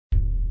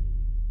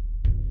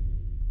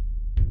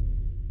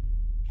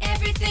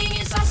Everything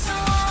is awesome.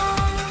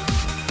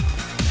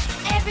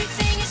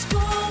 Everything is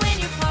cool when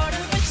you're part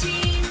of a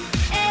team.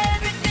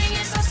 Everything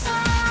is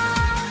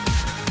awesome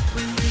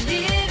when we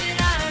live in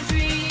our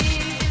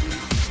dream.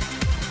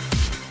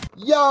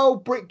 Yo,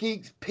 Brick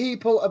Geeks,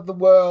 people of the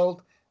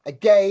world.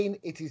 Again,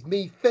 it is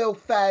me, Phil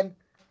Fenn,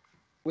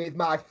 with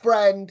my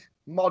friend,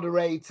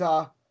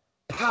 moderator,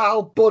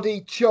 pal,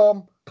 buddy,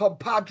 chum,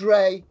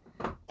 compadre,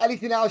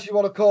 anything else you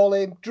want to call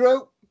him,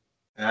 Drew.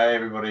 Hey,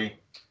 everybody.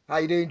 How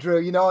you doing, Drew?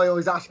 You know, I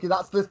always ask you,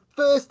 that's the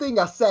first thing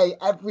I say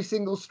every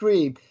single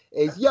stream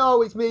is,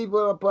 yo, it's me,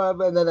 blah, blah,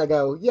 blah, and then I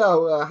go,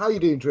 yo, how you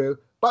doing, Drew?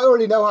 But I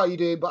already know how you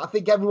doing, but I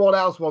think everyone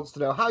else wants to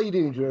know. How you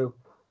doing, Drew?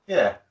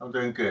 Yeah, I'm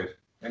doing good.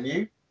 And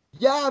you?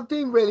 Yeah, I'm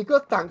doing really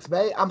good, thanks,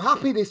 mate. I'm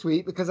happy this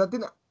week because I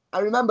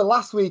remember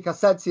last week I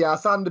said to you, I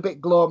sounded a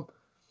bit glum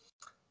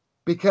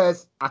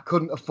because I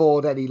couldn't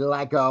afford any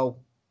Lego,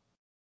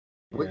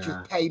 which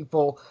was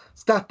painful.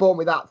 Steph bought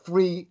me that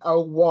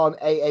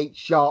 30188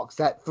 Shark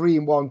set,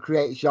 3-in-1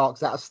 Creator Shark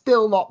set. I've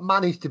still not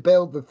managed to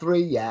build the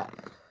 3 yet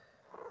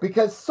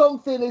because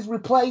something has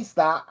replaced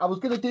that. I was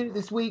going to do it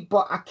this week,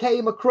 but I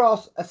came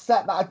across a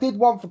set that I did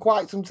want for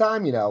quite some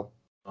time, you know.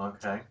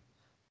 Okay.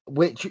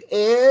 Which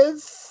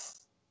is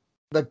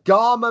the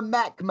Garma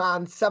Mech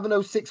Man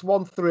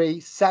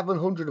 70613,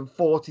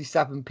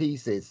 747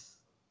 pieces.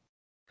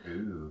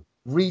 Ooh.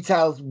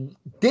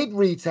 Did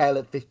retail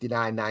at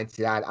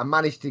 $59.99. I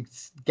managed to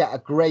get a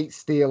great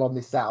steal on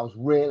this set. I was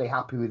really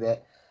happy with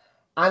it.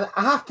 And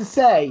I have to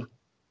say,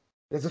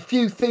 there's a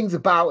few things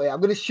about it.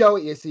 I'm going to show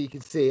it you so you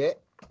can see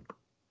it.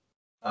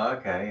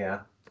 Okay, yeah.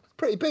 It's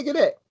pretty big,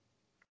 isn't it?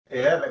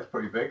 Yeah, it looks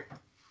pretty big.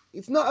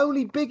 It's not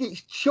only big,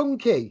 it's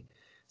chunky.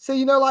 So,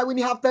 you know, like when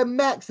you have them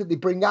mechs that they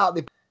bring out,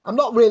 I'm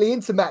not really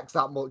into mechs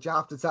that much, I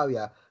have to tell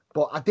you.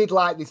 But I did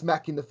like this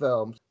mech in the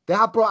films. They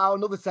have brought out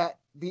another set,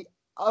 the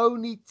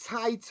Oni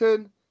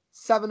Titan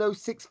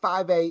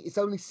 70658. It's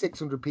only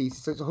 600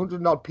 pieces, so it's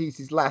 100 odd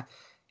pieces left.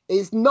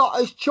 It's not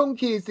as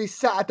chunky as this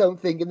set, I don't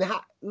think. And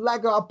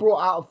Lego have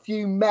brought out a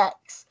few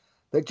mechs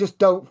that just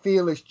don't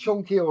feel as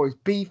chunky or as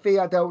beefy,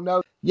 I don't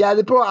know. Yeah,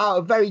 they brought out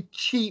a very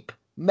cheap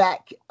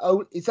mech.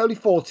 Oh, it's only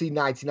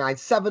 $14.99.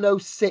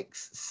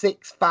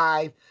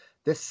 70665,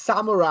 the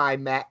Samurai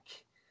mech.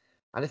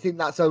 And I think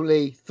that's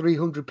only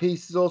 300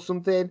 pieces or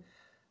something.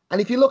 And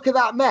if you look at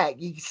that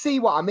mech, you can see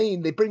what I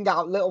mean. They bring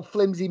out little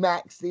flimsy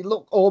mechs. They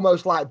look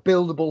almost like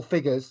buildable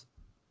figures.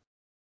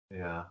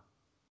 Yeah.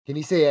 Can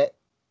you see it?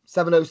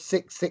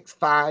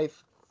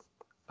 70665.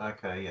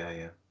 Okay,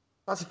 yeah.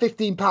 That's a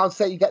 £15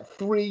 set. You get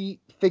 3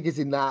 figures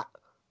in that.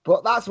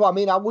 But that's what I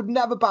mean. I would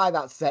never buy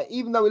that set,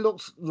 even though it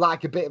looks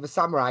like a bit of a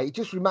samurai. It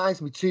just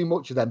reminds me too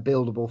much of them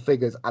buildable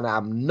figures, and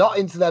I'm not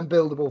into them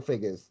buildable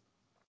figures.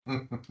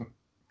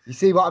 You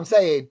see what I'm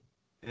saying?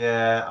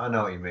 Yeah, I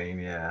know what you mean,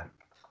 yeah.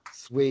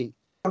 Sweet.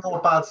 Not a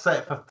bad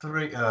set for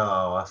 3.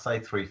 Oh, I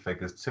say 3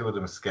 figures. 2 of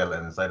them are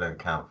skeletons. They don't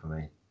count for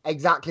me.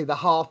 Exactly, the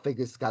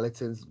half-figure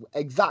skeletons.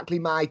 Exactly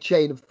my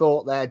chain of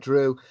thought there,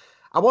 Drew.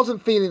 I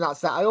wasn't feeling that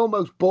set. I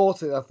almost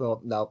bought it. I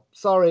thought, no,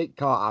 sorry,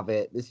 can't have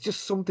it. There's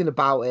just something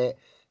about it.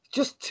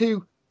 Just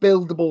too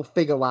buildable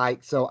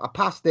figure-like. So I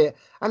passed it.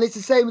 And it's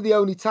the same with the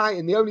Oni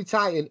Titan. The Oni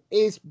Titan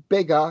is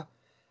bigger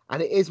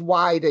and it is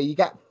wider. You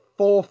get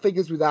 4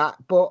 figures with that.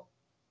 But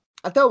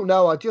I don't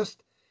know.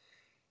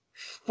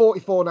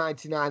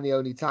 $44.99 the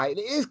Oni Titan.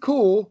 It is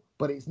cool,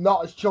 but it's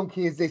not as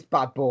chunky as this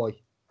bad boy.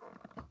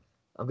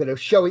 I'm going to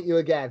show it you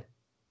again.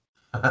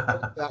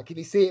 Can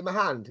you see it in my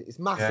hand? It's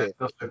massive. Yeah, it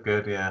does look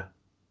good, yeah.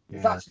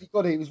 It's actually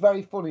good. It was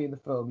very funny in the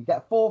film. You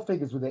get 4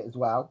 figures with it as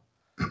well.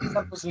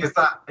 Is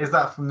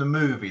that from the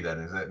movie then?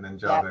 Is it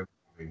Ninjago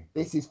movie?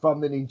 This is from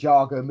the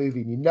Ninjago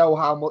movie. And you know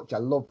how much I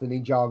love the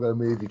Ninjago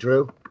movie,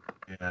 Drew.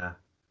 Yeah.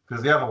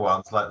 Because the other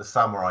ones, like the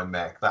Samurai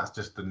mech, that's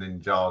just the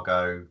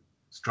Ninjago,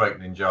 straight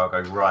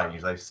Ninjago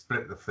range. They've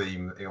split the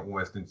theme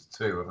almost into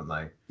 2, haven't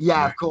they?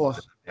 Yeah, of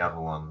course. The other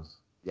ones.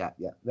 Yeah,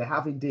 they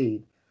have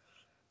indeed.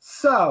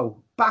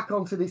 So, back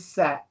onto this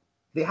set.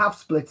 They have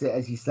split it,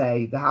 as you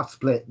say. They have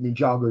split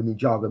Ninjago and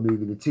Ninjago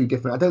movie. They're 2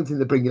 different. I don't think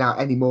they're bringing out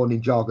any more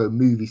Ninjago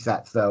movie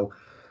sets, though.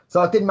 So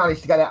I did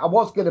manage to get it. I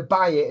was going to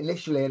buy it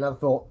initially, and I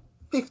thought,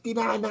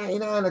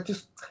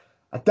 $59.99.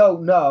 I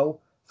don't know.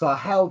 So I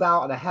held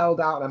out, and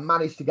I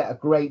managed to get a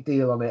great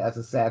deal on it, as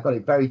I say. I got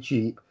it very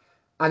cheap.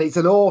 And it's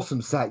an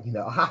awesome set, you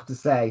know, I have to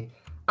say.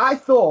 I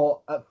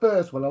thought, at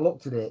first, when I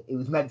looked at it, it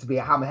was meant to be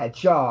a hammerhead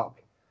shark.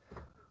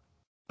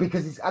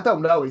 Because I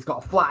don't know, it's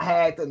got a flat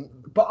head,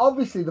 but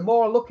obviously the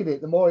more I look at it,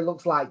 the more it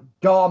looks like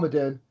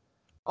Garmadon.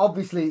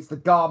 Obviously, it's the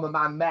Garma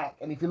Man mech,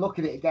 and if you look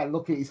at it again,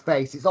 look at his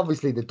face. It's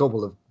obviously the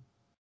double of.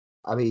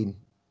 I mean,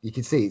 you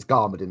can see it's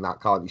Garmadon,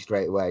 that can't you,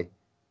 straight away?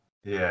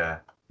 Yeah.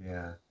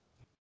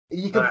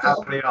 You can.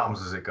 How many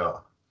arms has it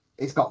got?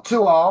 It's got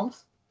 2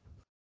 arms,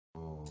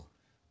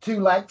 2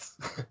 legs.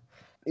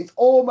 It's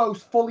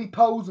almost fully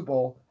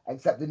posable,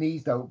 except the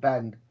knees don't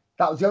bend.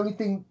 That was the only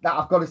thing that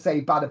I've got to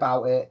say bad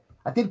about it.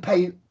 I did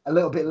pay a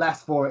little bit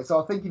less for it,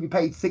 so I think if you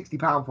paid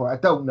 £60 for it, I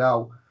don't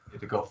know. It'd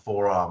have got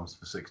 4 arms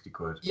for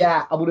 £60.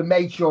 Yeah, I would have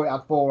made sure it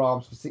had 4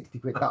 arms for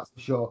 £60, that's for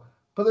sure.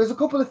 But there's a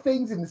couple of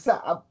things in the set.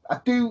 I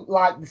do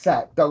like the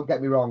set. Don't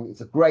get me wrong;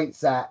 it's a great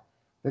set.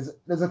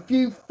 There's a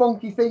few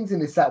funky things in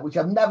this set which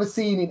I've never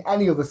seen in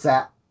any other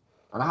set,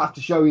 and I have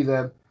to show you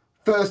them.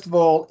 First of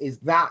all, is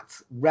that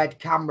red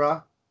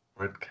camera.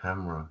 Red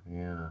camera,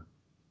 yeah.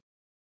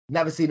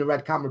 Never seen a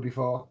red camera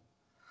before.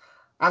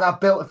 And I've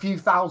built a few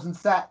thousand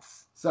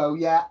sets. So,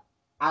 yeah,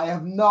 I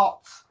have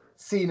not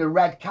seen a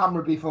red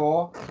camera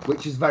before,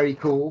 which is very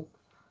cool.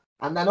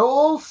 And then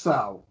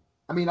also,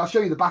 I mean, I'll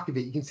show you the back of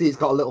it. You can see it's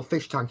got a little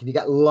fish tank and you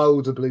get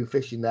loads of blue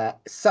fish in there.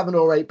 7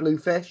 or 8 blue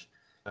fish.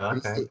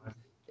 Okay.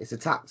 It's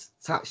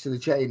attached to the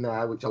chain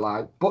there, which I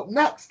like. But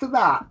next to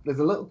that, there's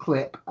a little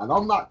clip. And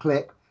on that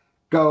clip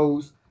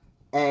goes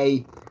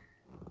a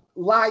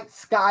light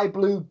sky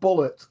blue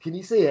bullet. Can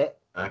you see it?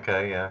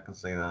 Okay, yeah, I can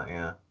see that,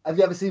 yeah. Have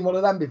you ever seen one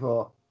of them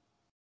before?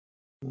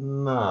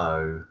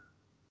 No,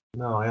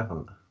 I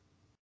haven't.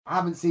 I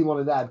haven't seen one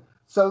of them.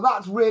 So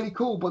that's really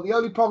cool. But the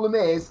only problem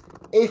is,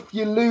 if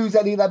you lose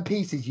any of them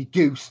pieces, you're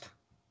goosed.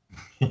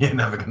 You're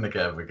never going to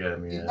get them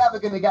again, yeah. You're never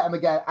going to get them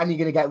again, and you're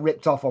going to get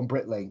ripped off on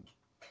Britlink.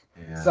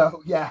 Yeah.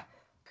 So, yeah,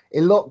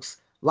 it looks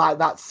like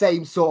that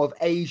same sort of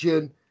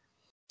Asian,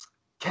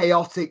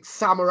 chaotic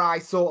samurai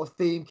sort of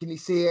theme. Can you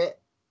see it?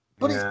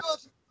 But Yeah. it's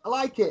good. I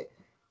like it.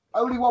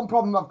 Only one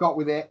problem I've got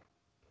with it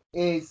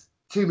is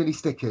too many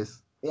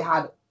stickers. It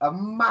had a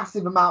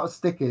massive amount of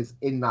stickers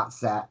in that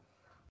set.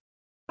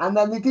 And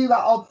then they do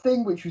that odd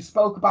thing which we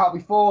spoke about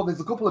before.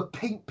 There's a couple of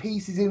pink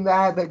pieces in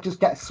there that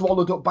just get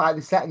swallowed up by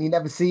the set and you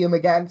never see them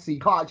again. So you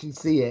can't actually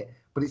see it,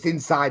 but it's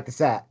inside the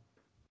set.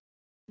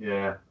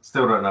 Yeah,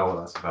 still don't know what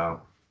that's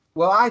about.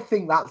 Well, I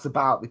think that's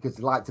about because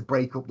they like to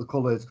break up the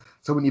colours.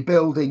 So when you're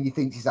building, you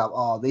think to yourself,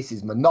 oh, this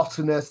is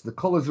monotonous. The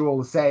colours are all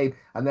the same.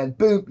 And then,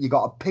 boom, you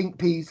got a pink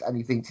piece and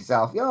you think to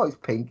yourself, oh, it's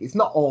pink. It's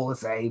not all the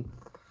same.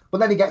 But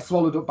then it gets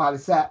swallowed up by the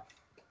set.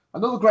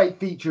 Another great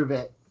feature of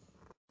it,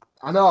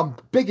 I know I'm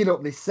bigging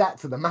up this set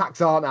to the max,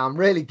 aren't I? I'm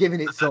really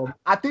giving it some.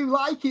 I do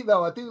like it,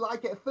 though. I do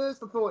like it. At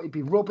first, I thought it'd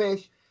be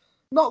rubbish.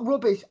 Not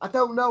rubbish. I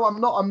don't know. I'm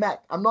not a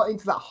mech. I'm not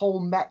into that whole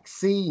mech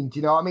scene. Do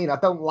you know what I mean? I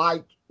don't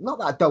like, not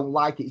that I don't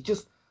like it. It's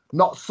just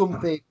not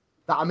something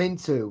that I'm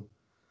into.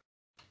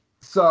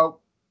 So,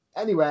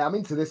 anyway, I'm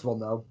into this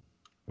one, though.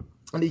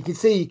 And you can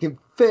see you can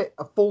fit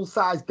a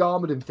full-size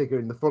Garmadon figure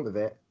in the front of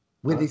it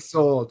with his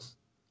swords.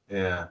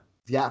 Yeah.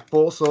 Yeah,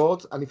 4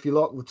 swords. And if you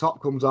look, the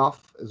top comes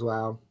off as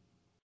well.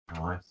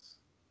 Nice.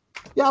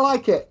 Yeah, I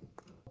like it.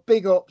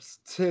 Big ups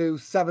to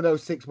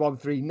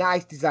 70613.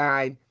 Nice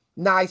design.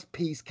 Nice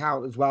piece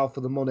count as well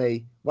for the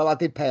money. Well, I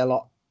did pay a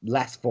lot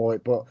less for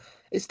it, but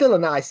it's still a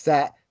nice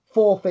set.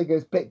 4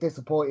 figures, bit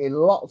disappointing.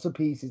 Lots of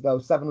pieces, though.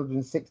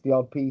 760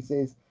 odd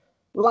pieces.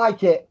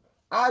 Like it.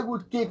 I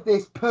would give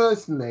this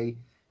personally,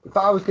 if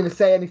I was going to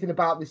say anything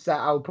about this set,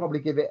 I would probably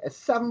give it a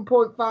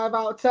 7.5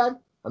 out of 10.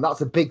 And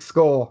that's a big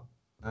score.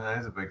 That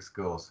is a big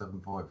score,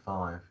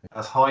 7.5.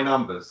 That's high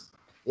numbers.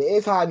 It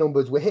is high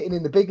numbers. We're hitting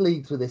in the big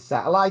leagues with this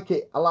set. I like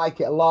it. I like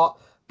it a lot.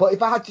 But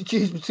if I had to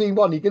choose between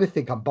one, you're going to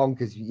think I'm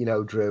bonkers, you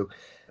know, Drew.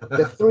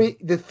 The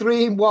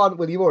 3-in-1,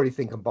 well, you already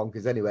think I'm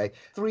bonkers anyway.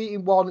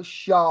 3-in-1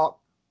 shark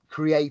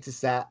creator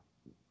set.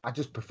 I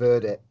just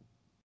preferred it.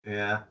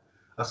 Yeah.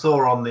 I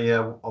saw on the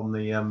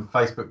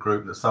Facebook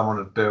group that someone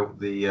had built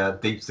the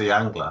deep sea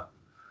angler.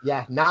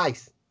 Yeah,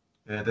 nice.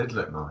 Yeah, it did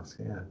look nice,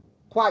 yeah.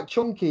 Quite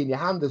chunky in your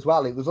hand as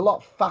well. It was a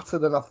lot fatter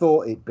than I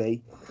thought it'd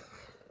be.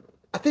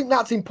 I think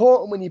that's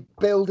important when you're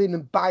building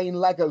and buying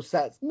Lego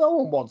sets. No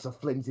one wants a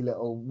flimsy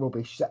little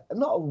rubbish set.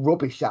 Not a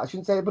rubbish set, I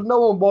shouldn't say it, but no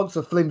one wants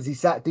a flimsy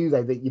set, do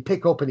they? That you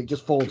pick up and it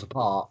just falls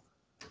apart.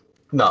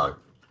 No,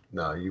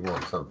 you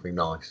want something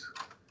nice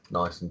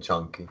and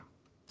chunky.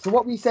 So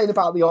what were you saying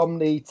about the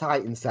Omni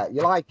Titan set?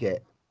 You like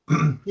it?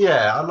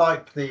 Yeah, I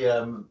like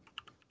the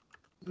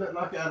looked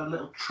like it had a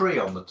little tree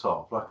on the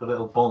top, like a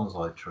little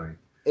bonsai tree.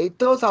 It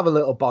does have a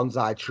little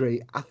bonsai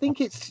tree. I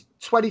think it's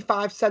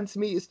 25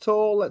 centimeters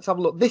tall. Let's have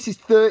a look. This is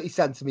 30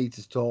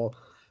 centimeters tall.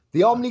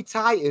 The Omni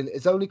Titan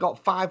has only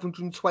got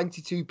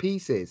 522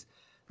 pieces.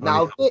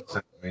 Now,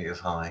 25 centimeters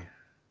high.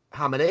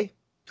 How many?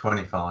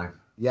 25.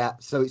 Yeah,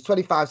 so it's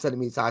 25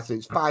 centimeters high, so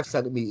it's 5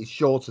 centimeters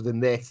shorter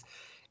than this.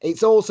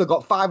 It's also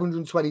got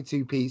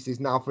 522 pieces.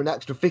 Now, for an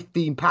extra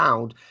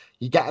 £15,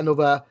 you get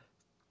another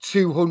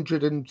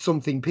 200 and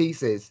something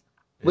pieces,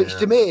 which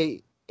to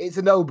me, it's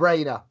a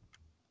no-brainer.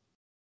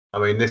 I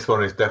mean, this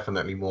one is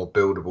definitely more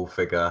buildable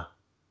figure.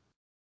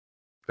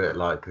 Bit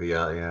like the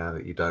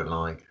that you don't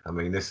like. I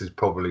mean, this is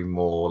probably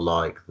more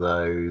like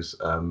those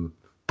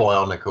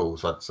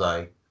Bionicles, I'd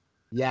say.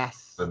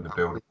 Yes. Than the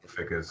buildable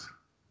figures.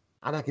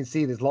 And I can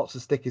see there's lots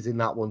of stickers in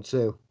that one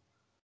too.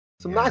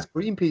 Some nice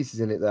green pieces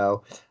in it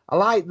though. I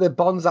like the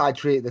bonsai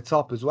tree at the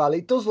top as well.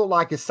 It does look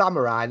like a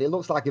samurai, and it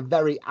looks like a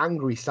very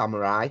angry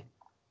samurai. It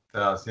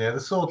does, yeah.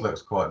 The sword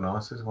looks quite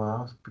nice as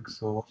well. It's a big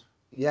sword.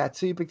 Yeah,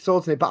 2 big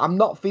swords in it, but I'm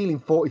not feeling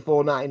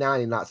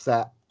 $44.99 in that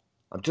set.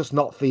 I'm just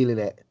not feeling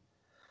it.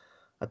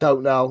 I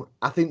don't know.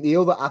 I think the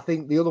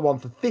other one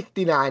for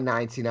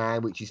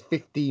 $59.99, which is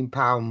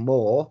 £15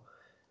 more,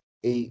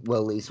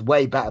 It's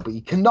way better, but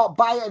you cannot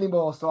buy it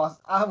anymore. So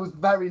I was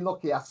very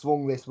lucky I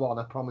swung this one,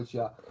 I promise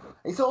you.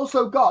 It's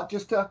also got,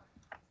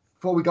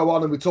 before we go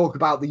on and we talk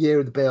about the year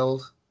of the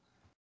Bills,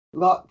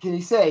 look, can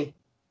you see?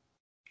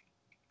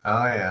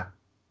 Oh, yeah.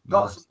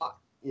 Got Nice.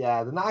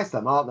 yeah, they're nice,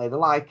 them, aren't they? They're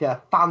like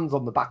fans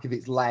on the back of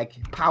its leg,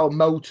 power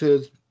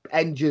motors,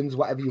 engines,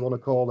 whatever you want to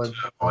call them.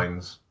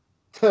 Coins.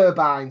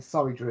 Turbines.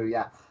 Sorry, Drew.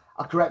 Yeah,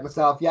 I'll correct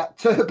myself. Yeah,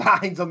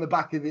 turbines on the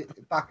back of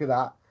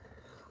that.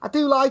 I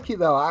do like it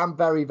though. I am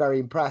very, very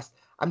impressed.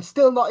 I'm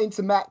still not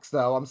into mechs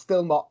though. I'm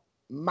still not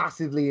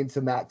massively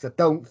into mechs. I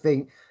don't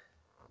think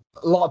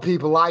a lot of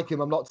people like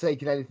them. I'm not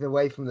taking anything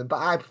away from them, but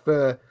I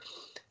prefer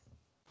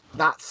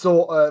that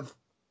sort of.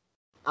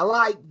 I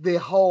like the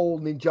whole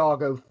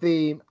Ninjago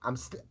theme.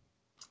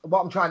 What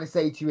I'm trying to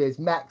say to you is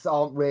mechs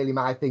aren't really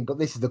my thing, but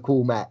this is a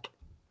cool mech.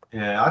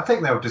 Yeah, I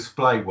think they'll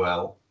display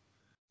well.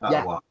 That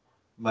Yeah. one.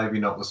 Maybe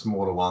not the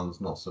smaller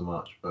ones, not so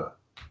much, but.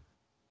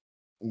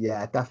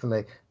 Yeah,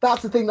 definitely.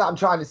 That's the thing that I'm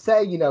trying to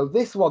say. You know,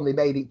 this one, they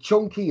made it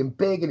chunky and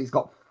big and it's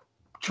got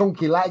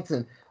chunky legs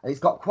and it's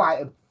got quite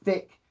a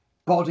thick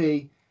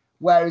body,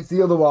 whereas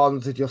the other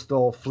ones are just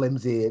all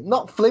flimsy.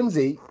 Not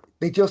flimsy,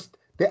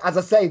 as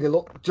I say, they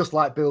look just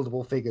like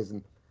buildable figures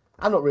and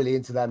I'm not really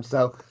into them.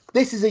 So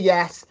this is a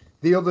yes.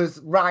 The others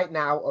right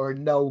now are a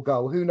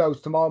no-go. Who knows,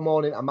 tomorrow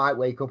morning I might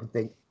wake up and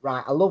think,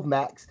 right, I love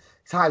mechs.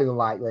 It's highly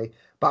unlikely.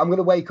 But I'm going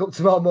to wake up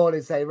tomorrow morning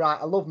and say, right,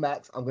 I love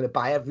mechs. I'm going to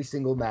buy every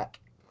single mech.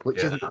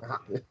 Which isn't going to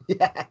happen.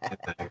 Yeah.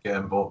 Get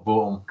them bought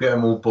them. Get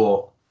them all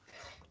bought.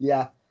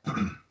 Yeah.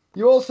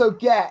 You also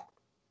get,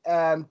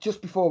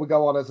 just before we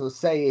go on, as I was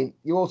saying,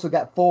 you also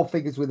get 4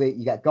 figures with it.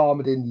 You get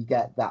Garmadon, you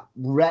get that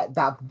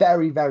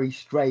very, very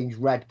strange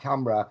red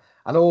camera.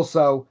 And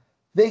also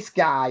this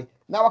guy.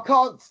 Now, I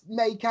can't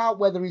make out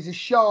whether he's a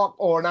shark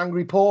or an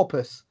angry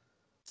porpoise.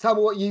 Tell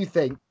me what you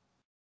think.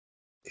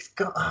 It's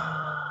got...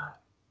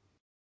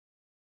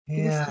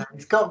 yeah,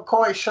 it's got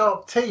quite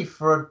sharp teeth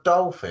for a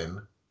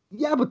dolphin.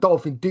 Yeah, but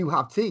dolphins do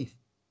have teeth.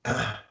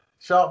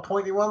 Sharp,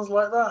 pointy ones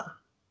like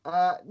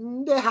that?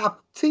 They have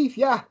teeth,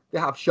 yeah. They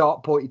have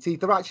sharp, pointy teeth.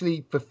 They're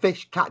actually for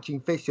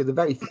catching fish, so they're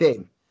very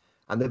thin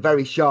and they're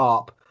very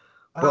sharp.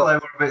 I thought they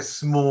were a bit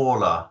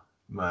smaller,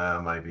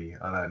 maybe.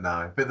 I don't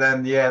know. But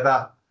then, yeah,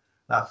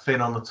 that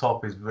fin on the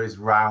top is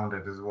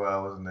rounded as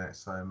well, isn't it?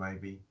 So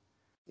maybe.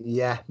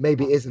 Yeah,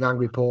 maybe it is an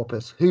angry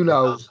porpoise. Who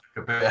knows?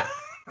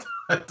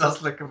 It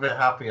does look a bit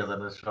happier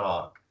than a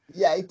shark.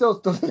 Yeah, it does,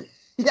 doesn't it?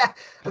 Yeah,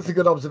 that's a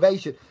good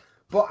observation.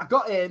 But I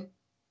got in,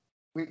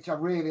 which I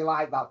really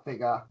like that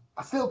figure.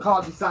 I still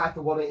can't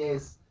decipher what it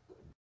is.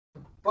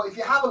 But if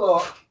you have a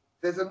look,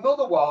 there's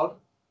another one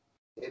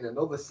in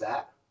another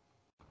set,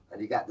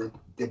 and you get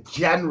the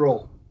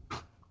general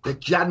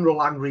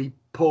angry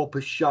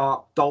porpoise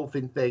shark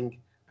dolphin thing.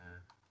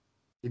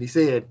 Can you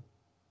see it?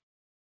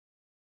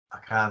 I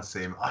can't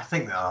see him. I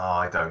think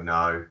I don't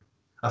know.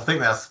 I think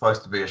that's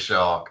supposed to be a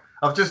shark.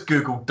 I've just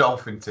Googled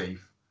dolphin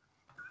teeth.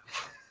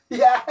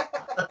 Yeah.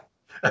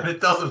 And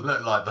it doesn't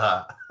look like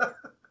that.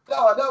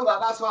 No, I know that.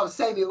 That's what I was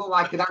saying. It looked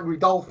like an angry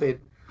dolphin.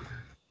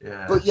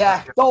 Yeah. But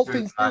yeah,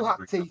 dolphins do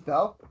have teeth,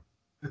 though.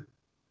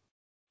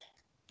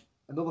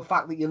 Another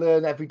fact that you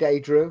learn every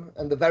day, Drew.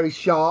 And they're very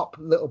sharp,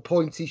 little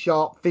pointy,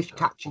 sharp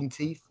fish-catching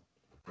teeth.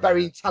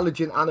 Very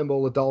intelligent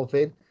animal, a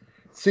dolphin.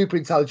 Super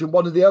intelligent.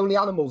 One of the only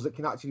animals that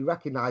can actually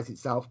recognise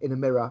itself in a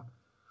mirror.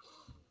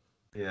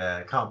 Yeah,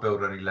 it can't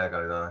build any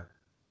Lego, though.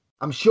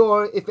 I'm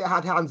sure if it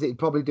had hands, it'd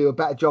probably do a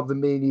better job than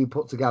me and you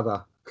put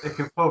together. It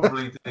can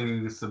probably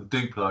do some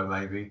Duplo,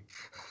 maybe.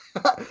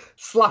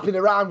 Slapping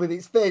around with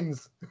its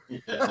fins.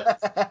 Yeah.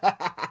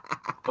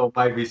 Or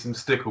maybe some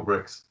stickle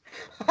bricks.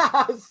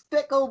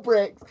 Stickle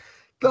bricks.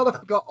 God, I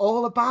forgot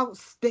all about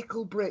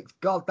stickle bricks.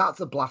 God, that's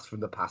a blast from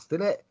the past,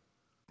 isn't it?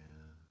 Yeah.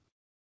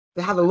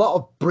 They had a lot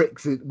of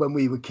bricks when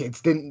we were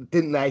kids, didn't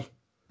they?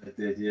 They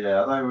did,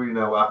 yeah. I don't really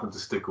know what happened to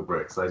stickle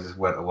bricks. They just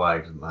went away,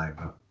 didn't they?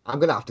 But... I'm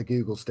going to have to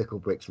Google stickle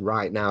bricks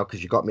right now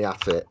because you got me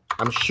at it.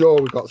 I'm sure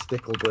we've got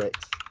stickle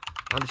bricks.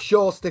 I'm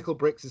sure stickle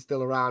bricks are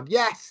still around.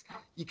 Yes,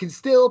 you can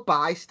still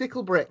buy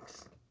stickle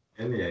bricks.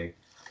 Can you?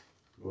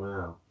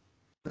 Wow.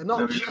 They're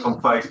not Maybe look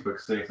on Facebook,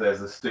 see if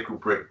there's a Stickle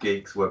Brick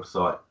Geeks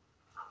website.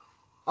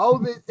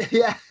 Oh,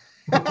 yeah.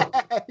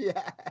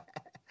 Yeah.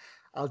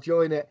 I'll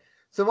join it.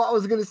 So what I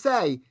was going to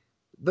say,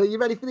 are you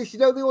ready for this? You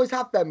know, they always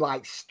have them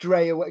like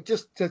stray away,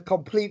 just to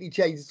completely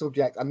change the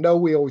subject. I know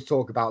we always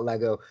talk about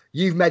Lego.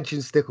 You've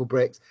mentioned stickle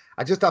bricks.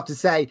 I just have to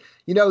say,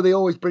 you know, they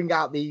always bring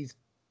out these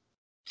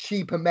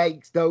cheaper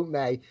makes, don't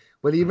they?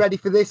 Well, are you ready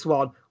for this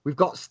one? We've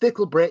got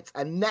stickle bricks,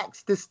 and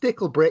next to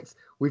stickle bricks,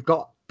 we've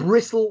got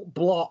bristle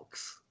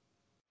blocks.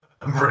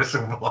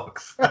 Bristle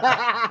blocks.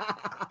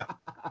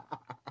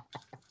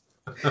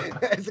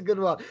 It's a good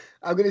one.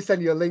 I'm going to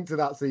send you a link to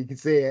that so you can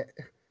see it.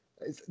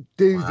 It's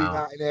doozy,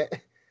 that, in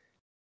it.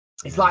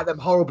 It's like them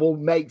horrible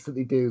makes that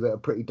they do that are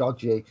pretty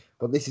dodgy,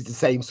 but this is the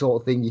same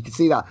sort of thing. You can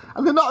see that.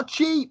 And they're not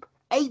cheap.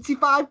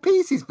 85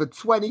 pieces for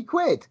 20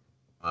 quid.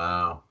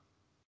 Wow.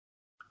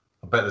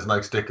 I bet there's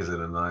no stickers in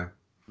them, though.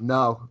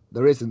 No,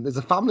 there isn't. There's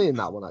a family in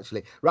that one,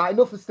 actually. Right,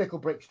 enough of Stickle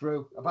Bricks,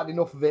 Drew. I've had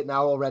enough of it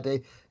now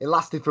already. It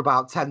lasted for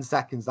about 10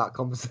 seconds, that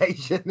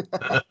conversation.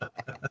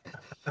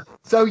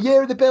 So,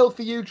 year of the build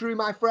for you, Drew,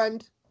 my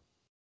friend.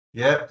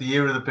 Yep, the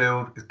year of the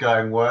build is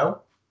going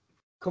well.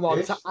 Come on,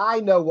 Ish. I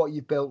know what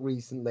you've built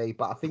recently,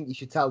 but I think you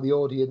should tell the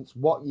audience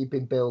what you've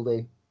been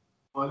building.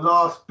 My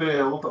last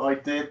build I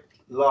did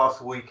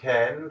last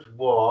weekend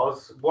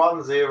was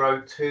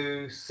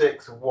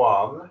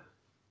 10261,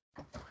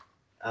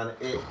 and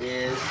it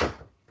is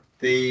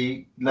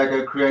the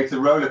Lego Creator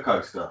roller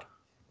coaster.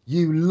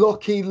 You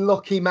lucky,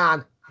 lucky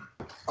man.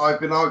 I've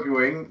been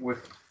arguing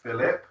with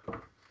Philip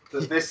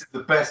that this is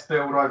the best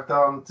build I've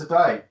done to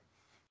date.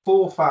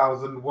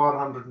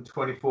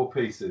 4,124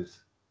 pieces.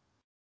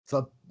 It's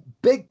a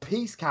big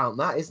piece count,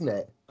 that, isn't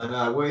it? I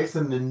know, well, it's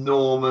an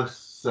enormous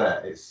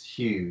set. It's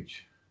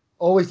huge.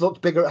 Always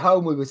looked bigger at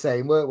home, we were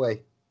saying, weren't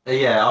we?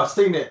 Yeah, I've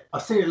seen it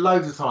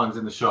loads of times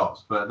in the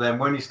shops, but then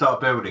when you start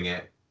building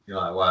it, you're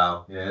like,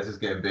 wow, yeah, this is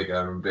getting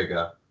bigger and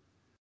bigger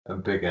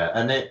and bigger.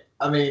 And it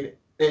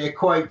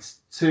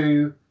equates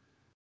to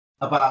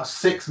about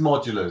 6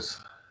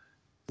 modulars,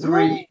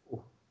 three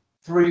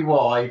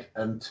wide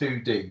and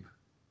 2 deep.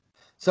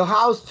 So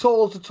how's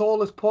tall's the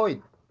tallest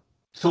point?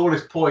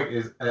 Tallest point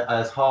is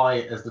as high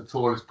as the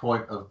tallest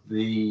point of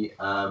the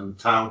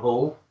town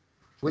hall,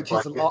 Which If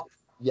is I a get- lot.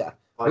 Yeah.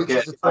 I Which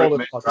get is the 8 tallest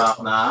metres point?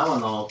 out now,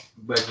 and I'll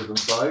measure them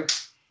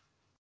both.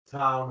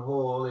 Town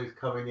hall is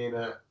coming in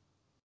at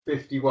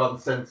 51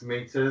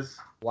 centimetres,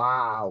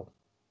 Wow.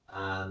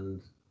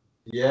 and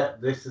yeah,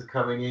 this is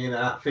coming in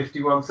at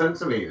 51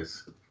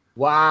 centimetres.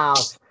 Wow.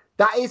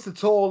 That is the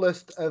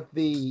tallest of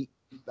the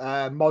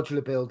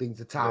modular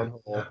buildings at Town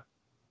Hall.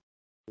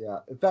 Yeah,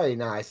 very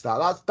nice. That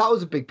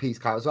was a big piece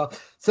count as well.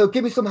 So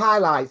give me some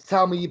highlights.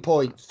 Tell me your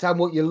points. Tell me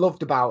what you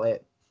loved about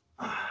it.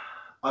 I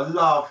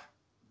love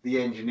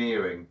the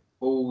engineering,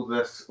 all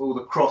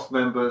the cross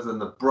members and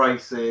the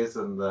braces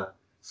and the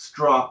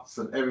struts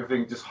and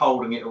everything, just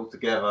holding it all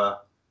together.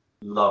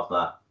 Love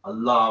that. I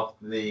love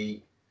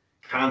the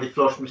candy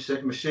floss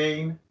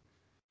machine.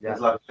 Yeah. It's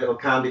like a little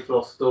candy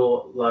floss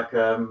store, like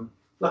a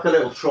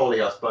little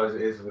trolley, I suppose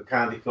it is, with a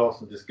candy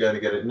floss. I'm just going to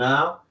get it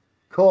now.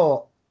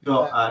 Cool.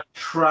 Got a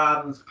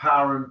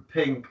transparent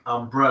pink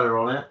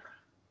umbrella on it.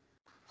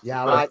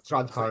 Yeah, I like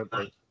transparent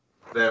pink.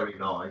 Very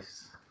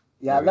nice.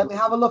 Yeah, let me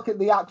have a look at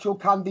the actual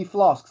candy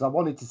floss because I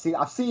wanted to see.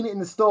 I've seen it in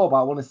the store, but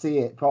I want to see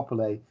it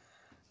properly.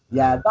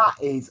 Yeah, that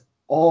is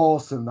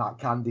awesome. That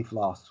candy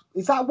floss.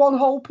 Is that one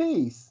whole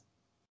piece?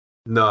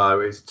 No,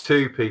 it's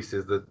 2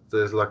 pieces.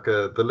 There's like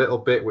the little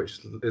bit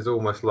which is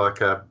almost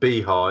like a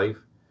beehive,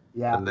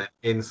 Yeah. and then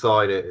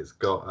inside it, it's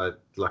got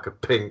like a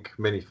pink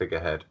minifigure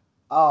head.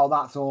 Oh,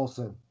 that's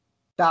awesome.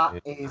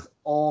 That is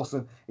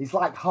awesome. It's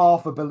like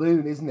half a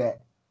balloon, isn't it?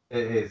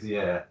 It is,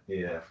 yeah.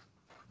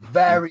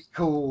 Very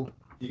cool.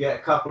 You get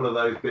a couple of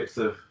those bits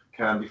of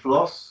candy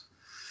floss.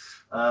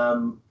 I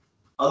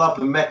love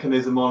the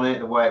mechanism on it,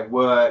 the way it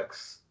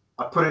works.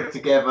 I put it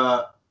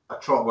together.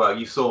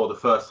 You saw the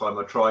first time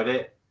I tried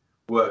it.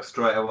 Worked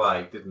straight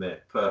away, didn't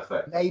it?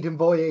 Perfect. Maiden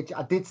Voyage.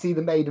 I did see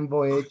the Maiden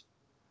Voyage.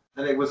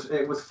 And it was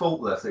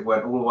faultless. It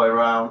went all the way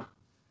around.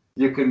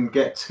 You can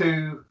get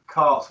 2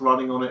 carts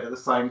running on it at the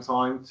same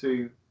time.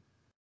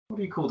 What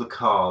do you call the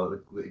car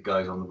that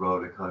goes on the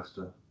roller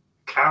coaster?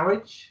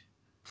 Carriage?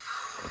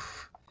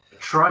 A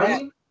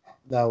train?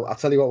 No, I'll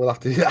tell you what, we'll have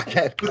to do that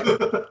again.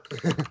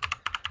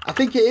 I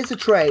think it is a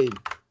train.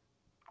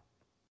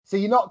 So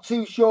you're not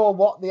too sure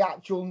what the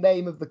actual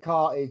name of the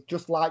car is,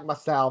 just like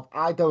myself.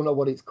 I don't know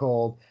what it's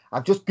called.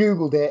 I've just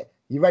Googled it.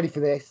 You ready for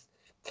this?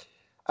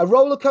 A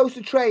roller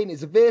coaster train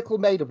is a vehicle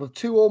made up of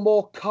 2 or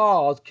more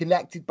cars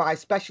connected by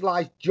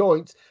specialized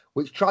joints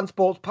which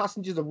transports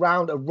passengers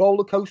around a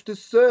roller coaster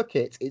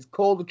circuit. It's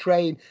called a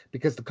train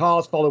because the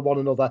cars follow one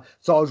another.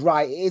 So I was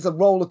right. It is a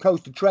roller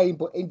coaster train,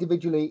 but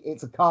individually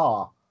it's a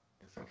car.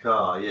 It's a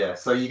car, yeah.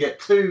 So you get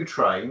 2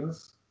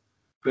 trains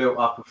built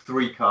up of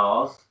 3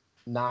 cars.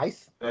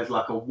 Nice. There's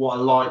like a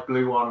light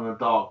blue one and a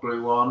dark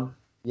blue one.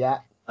 Yeah.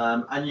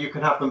 And you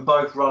can have them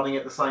both running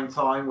at the same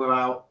time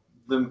without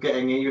them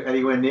getting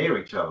anywhere near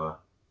each other.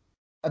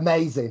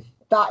 Amazing.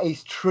 That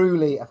is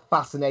truly a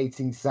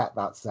fascinating set,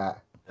 that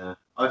set. Yeah.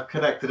 I've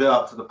connected it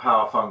up to the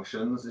power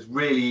functions. It's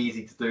really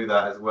easy to do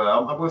that as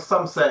well. And with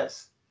some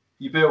sets,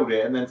 you build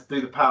it, and then to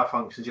do the power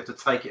functions, you have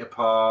to take it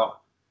apart,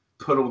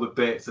 put all the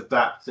bits,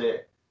 adapt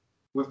it.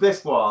 With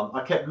this one,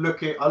 I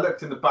looked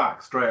in the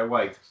back straight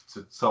away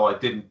so I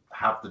didn't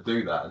have to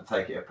do that and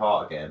take it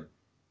apart again.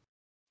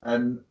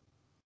 And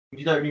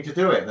you don't need to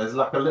do it. There's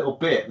like a little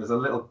bit, there's a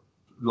little,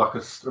 like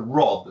a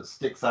rod that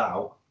sticks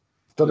out.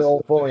 It's done it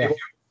all for you.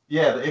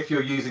 Yeah, if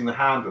you're using the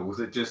handles,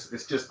 it's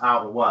just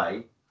out of the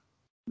way.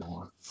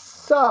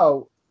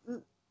 So,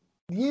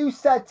 you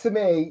said to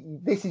me,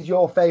 this is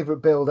your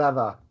favourite build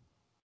ever.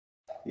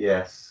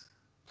 Yes.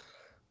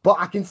 But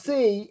I can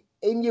see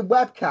in your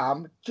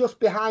webcam,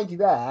 just behind you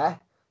there,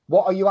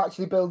 what are you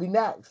actually building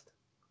next?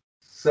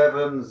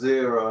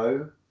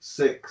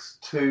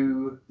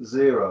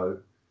 70620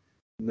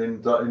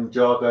 in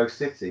Ninjago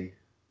City.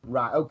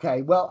 Right,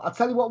 okay. Well, I'll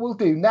tell you what we'll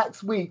do.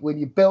 Next week, when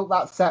you built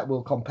that set,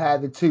 we'll compare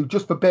the two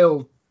just for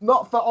build.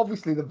 Not for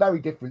obviously the very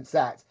different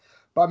sets.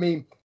 But I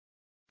mean,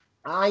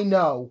 I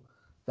know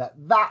that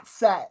that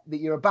set that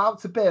you're about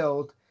to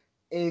build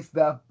is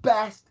the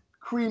best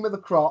cream of the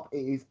crop.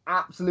 It is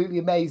absolutely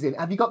amazing.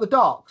 Have you got the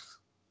docks?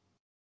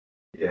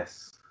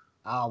 Yes.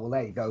 Oh, well,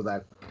 there you go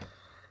then.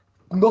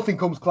 Nothing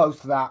comes close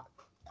to that.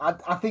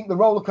 I think the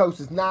roller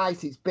coaster's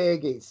nice. It's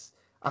big.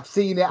 I've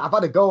seen it. I've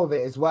had a go of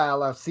it as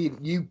well. I've seen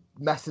you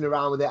messing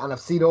around with it, and I've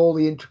seen all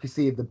the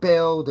intricacy of the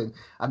build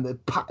and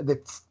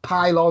the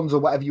pylons or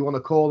whatever you want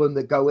to call them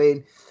that go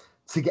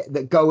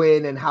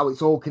in and how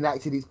it's all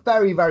connected. It's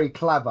very, very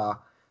clever.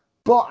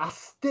 But I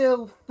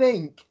still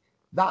think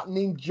that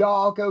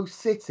Ninjago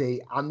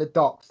City and the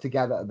docks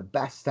together are the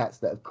best sets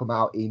that have come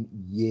out in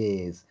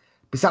years,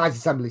 besides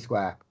Assembly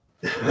Square.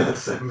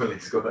 Assembly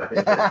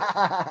Square.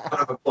 I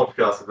have a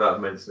podcast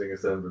about mentioning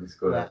Assembly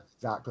Square. Yeah,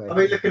 exactly. I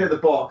mean, looking at the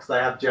box, they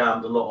have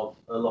jammed a lot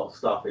of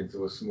stuff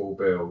into a small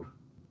build.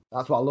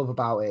 That's what I love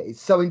about it. It's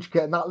so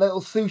intricate. And that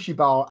little sushi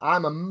bar,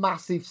 I'm a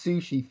massive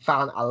sushi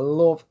fan. I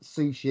love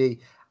sushi.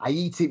 I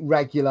eat it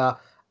regular.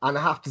 And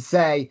I have to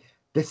say,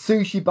 the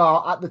sushi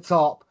bar at the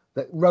top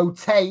that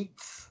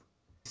rotates,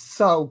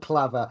 so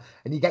clever.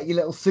 And you get your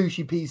little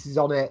sushi pieces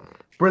on it.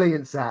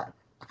 Brilliant set.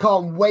 I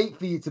can't wait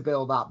for you to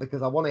build that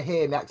because I want to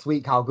hear next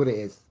week how good it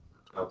is.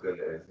 How good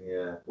it is,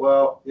 yeah.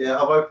 Well, yeah,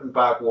 I've opened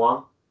bag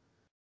one.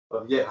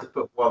 I've yet to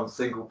put one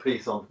single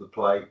piece onto the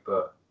plate,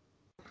 but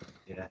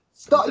yeah.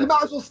 You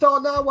might as well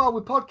start now while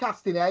we're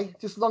podcasting, eh?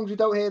 Just as long as you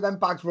don't hear them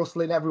bags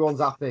rustling,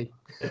 everyone's happy.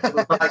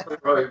 The bags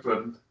are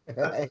opened.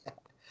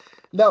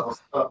 No. I'll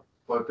start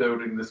by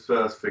building this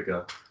first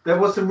figure. There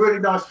were some really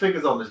nice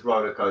figures on this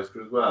roller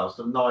coaster as well.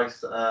 Some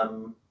nice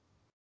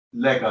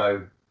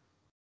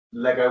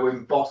Lego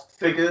embossed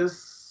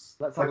figures.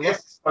 I guess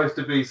it's supposed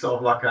to be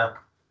sort of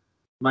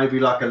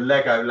maybe like a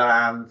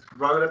Legoland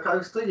roller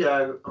coaster.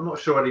 Yeah, I'm not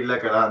sure any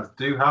Legolands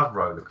do have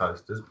roller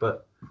coasters,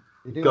 but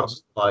got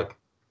like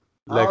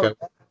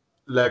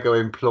Lego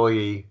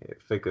employee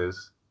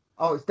figures.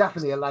 Oh, it's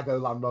definitely a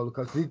Legoland roller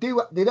coaster.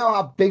 They don't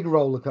have big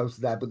roller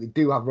coasters there, but they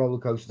do have roller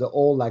coasters at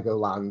all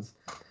Legolands,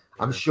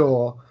 I'm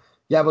sure.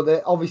 Yeah,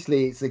 but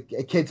obviously it's a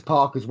kids'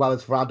 park as well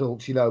as for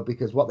adults,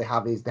 because what they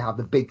have is they have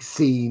the big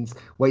scenes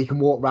where you can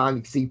walk around,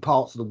 you can see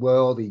parts of the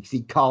world, and you can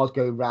see cars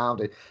going around.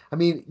 And I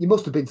mean, you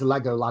must have been to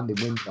Legoland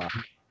in Windsor.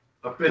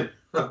 I've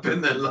been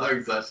there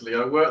loads actually.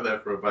 I worked there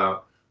for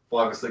about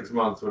 5 or 6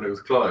 months when it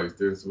was closed,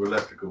 doing some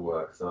electrical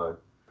work. So.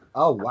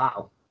 Oh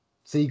wow!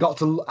 So you got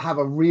to have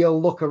a real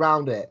look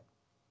around it.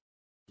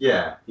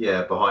 Yeah,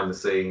 behind the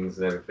scenes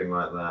and everything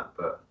like that.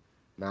 But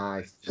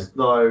nice. Just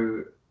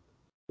no.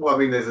 Well, I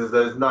mean,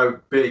 there's no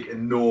big,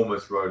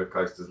 enormous roller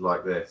coasters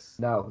like this.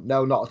 No,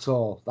 not at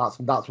all. That's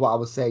what I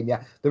was saying.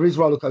 Yeah, there is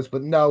roller coasters,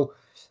 but no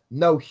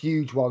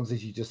huge ones,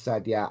 as you just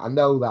said. Yeah, I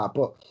know that,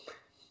 but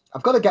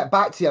I've got to get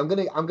back to you.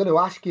 I'm gonna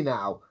ask you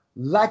now.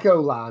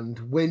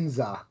 Legoland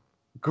Windsor,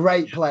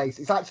 great place.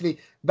 It's actually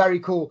very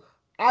cool.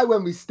 I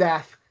went with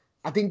Steph.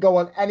 I didn't go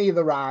on any of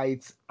the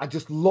rides. I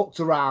just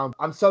looked around.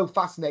 I'm so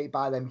fascinated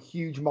by them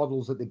huge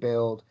models that they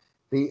build.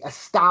 They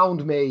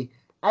astound me.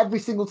 Every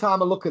single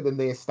time I look at them,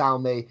 they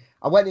astound me.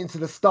 I went into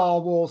the Star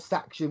Wars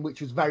section,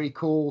 which was very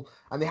cool.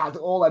 And they had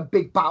all them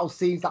big battle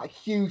scenes, that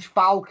huge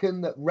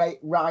falcon that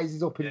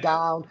rises up and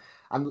down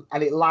and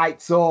it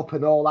lights up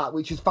and all that,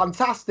 which is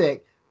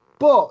fantastic.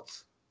 But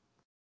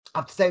I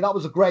have to say that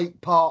was a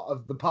great part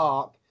of the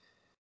park.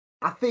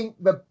 I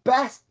think the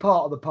best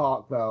part of the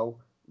park, though,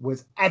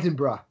 was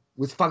Edinburgh.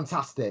 Was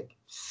fantastic.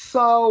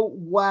 So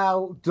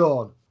well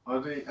done. I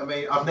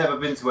mean, I've never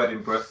been to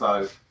Edinburgh,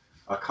 so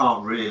I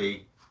can't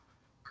really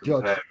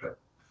judge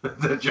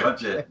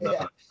it. No.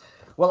 Yeah.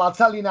 Well, I'll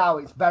tell you now,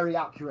 it's very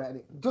accurate.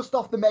 And just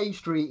off the main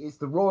street is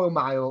the Royal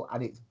Mile,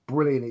 and it's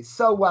brilliant. It's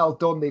so well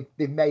done.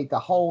 They've made the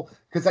whole,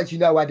 because as you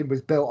know,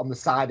 Edinburgh's built on the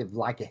side of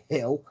like a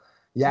hill.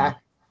 Yeah.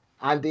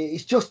 And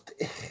it's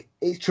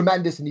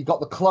tremendous. And you've got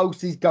the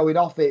closes going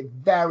off it.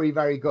 Very,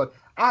 very good.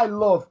 I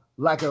love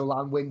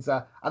Legoland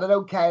Windsor. And I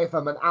don't care if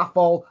I'm an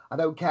AFOL. I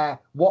don't care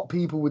what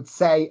people would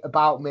say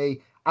about me.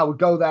 I would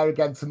go there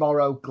again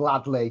tomorrow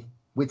gladly.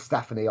 With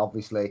Stephanie,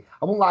 obviously.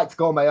 I wouldn't like to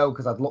go on my own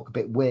because I'd look a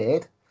bit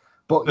weird.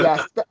 But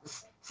yeah,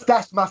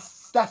 Steph's my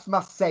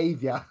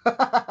saviour.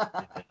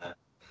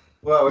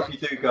 Well, if you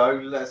do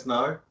go, let us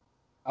know.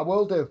 I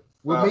will do.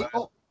 We'll meet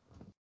up.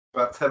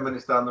 About 10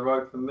 minutes down the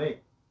road from me.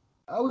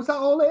 Oh, is that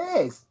all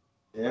it is?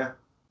 Yeah.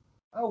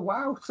 Oh,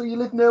 wow. So you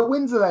live near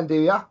Windsor then, do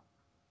you?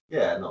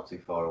 Yeah, not too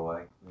far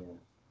away. Yeah.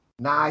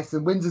 Nice.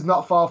 And Windsor's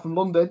not far from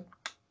London?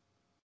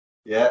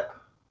 Yep.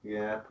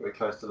 Yeah, pretty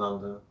close to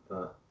London.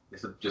 But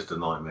it's just a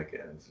nightmare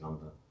getting into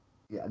London.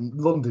 Yeah, and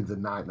London's a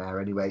nightmare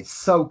anyway. It's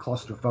so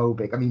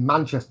claustrophobic. I mean,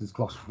 Manchester's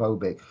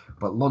claustrophobic,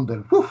 but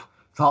London, whew,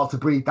 it's hard to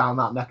breathe down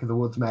that neck of the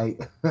woods, mate.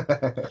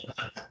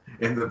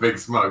 In the big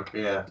smoke,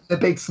 yeah. The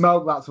big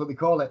smoke, that's what they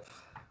call it.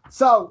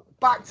 So,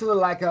 back to the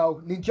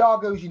Lego.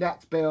 Ninjago's your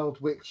next build,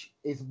 which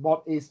is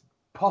what is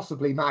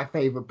possibly my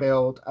favourite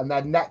build. And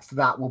then next to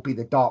that will be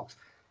the docks.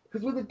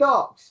 Because with the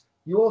docks,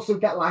 You also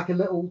get like a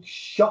little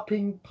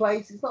shopping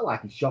place. It's not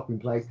like a shopping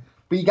place,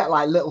 but you get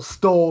like little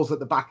stores at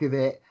the back of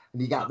it,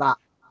 and you get that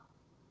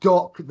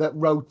duck that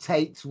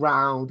rotates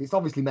round. It's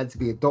obviously meant to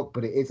be a duck,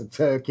 but it is a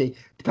turkey.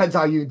 Depends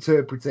how you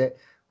interpret it.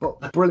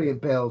 But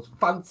brilliant build,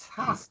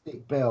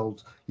 fantastic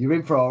build. You're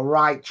in for a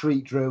right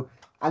treat, Drew.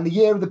 And the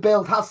year of the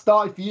build has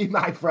started for you,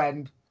 my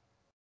friend.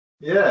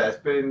 Yeah, it's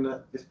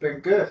been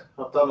good.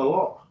 I've done a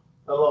lot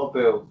of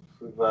builds.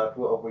 We've had,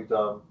 what have we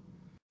done?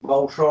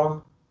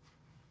 Voltron,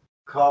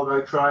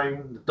 cargo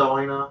train, the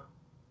diner,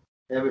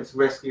 Emmett's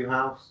Rescue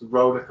House, the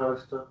roller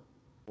coaster,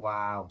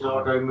 Wow.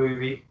 Jargo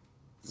movie,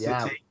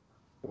 Yeah. City.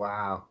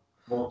 Wow.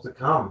 More to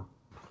come.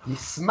 You're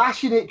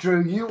smashing it,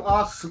 Drew. You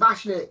are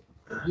smashing it.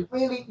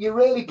 You're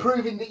really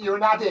proving that you're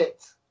an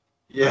addict.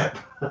 Yeah.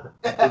 The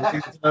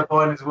wind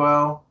turbine as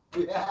well.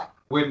 Yeah.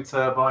 Wind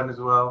turbine as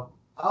well.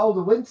 Oh,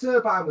 the wind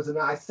turbine was a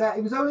nice set.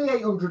 It was only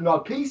 800 and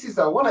odd pieces,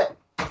 though, wasn't it?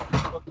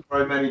 Not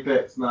very many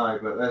bits, no,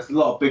 but there's a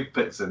lot of big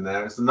bits in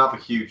there. It's another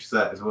huge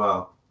set as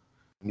well.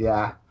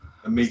 Yeah.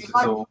 It meets See,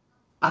 us all.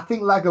 I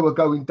think Lego are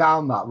going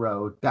down that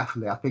road,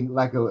 definitely. I think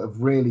Lego have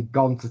really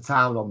gone to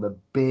town on the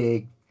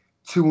big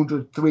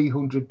 200,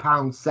 300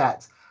 pound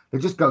sets. They're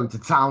just going to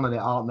town on it,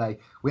 aren't they?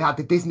 We had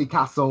the Disney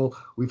Castle,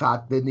 we've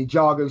had the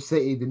Ninjago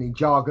City, the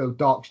Ninjago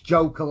Docks,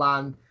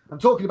 Jokerland. I'm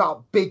talking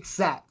about big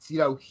sets,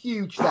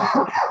 huge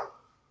sets.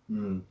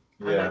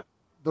 Yeah.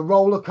 The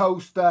roller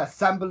coaster,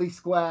 Assembly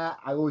Square,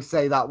 I always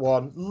say that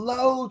one.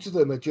 Loads of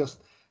them are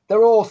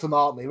they're awesome,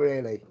 aren't they,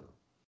 really?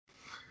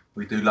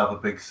 We do love a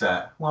big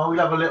set. Well, we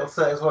love a little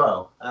set as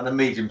well, and a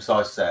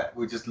medium-sized set.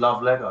 We just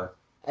love Lego.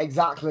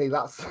 Exactly.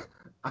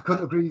 I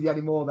couldn't agree with you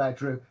any more there,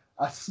 Drew.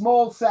 A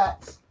small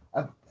set,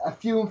 a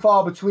few and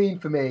far between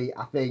for me,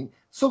 I think.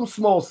 Some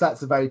small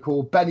sets are very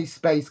cool. Benny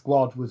Space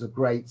Squad was a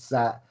great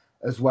set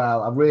as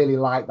well. I really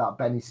like that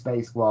Benny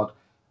Space Squad.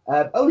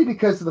 Only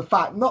because of the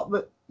fact, not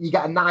that you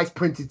get a nice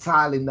printed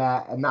tile in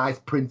there, a nice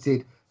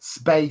printed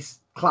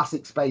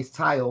classic space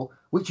tile,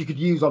 which you could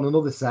use on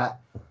another set,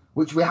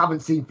 which we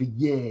haven't seen for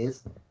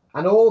years.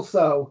 And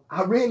also,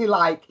 I really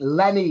like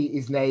Lenny,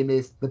 his name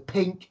is, the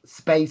Pink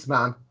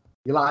Spaceman.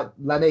 You like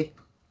Lenny?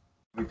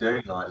 We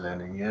do like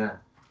Lenny, yeah.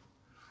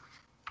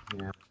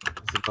 Yeah,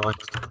 it's a nice.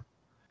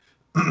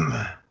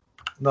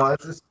 No,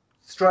 it's just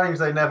strange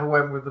they never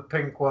went with the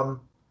pink one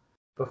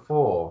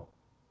before.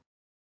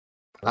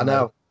 I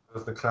know. It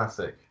was the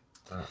classic.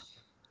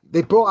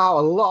 They brought out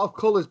a lot of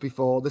colours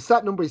before. The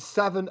set number is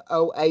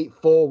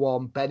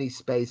 70841 Benny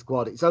Space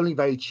Squad. It's only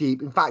very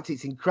cheap. In fact,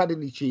 it's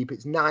incredibly cheap.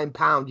 It's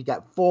 £9. You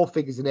get 4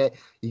 figures in it.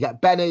 You get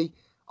Benny,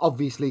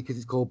 obviously, because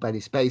it's called Benny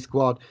Space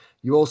Squad.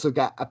 You also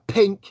get a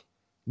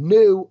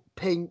new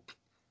pink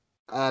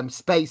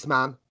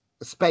spaceman.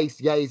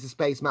 He's a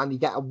spaceman. You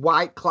get a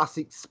white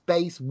classic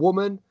space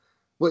woman.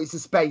 Well, it's a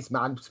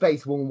spaceman,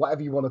 space woman,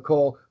 whatever you want to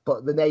call,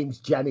 but the name's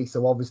Jenny,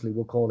 so obviously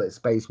we'll call it a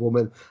space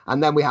woman.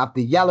 And then we have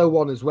the yellow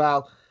one as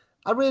well.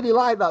 I really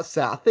like that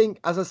set. I think,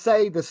 as I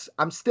say,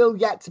 I'm still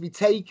yet to be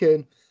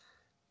taken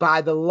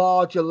by the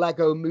larger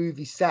Lego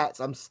movie sets.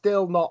 I'm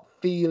still not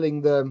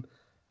feeling them.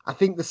 I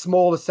think the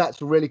smaller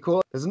sets were really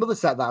cool. There's another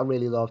set that I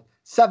really loved.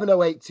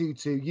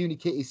 70822,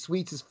 Unikitty's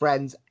Sweetest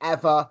Friends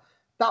Ever.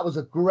 That was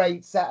a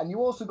great set. And you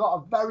also got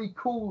a very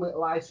cool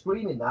little ice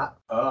cream in that.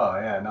 Oh,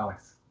 yeah,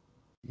 nice.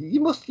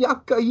 You got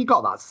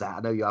that set. I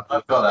know you have.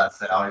 I've got that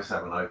set. I just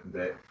haven't opened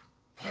it.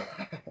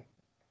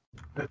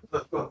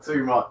 That's not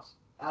too much.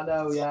 I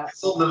know, yeah.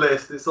 It's on the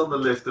list. It's on the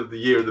list of the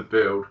year of the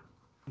build.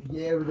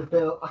 Year of the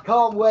build. I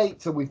can't wait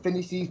till we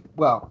finish these.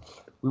 Well,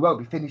 we won't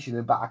be finishing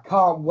them, but I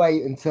can't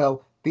wait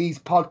until these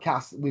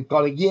podcasts. We've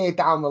got a year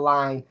down the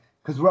line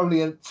because we're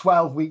only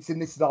 12 weeks in.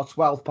 This is our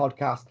 12th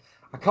podcast.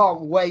 I can't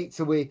wait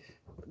till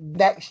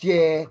next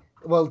year.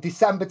 Well,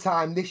 December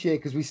time this year,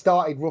 because we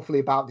started roughly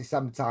about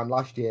December time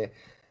last year.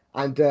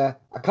 And I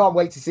can't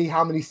wait to see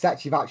how many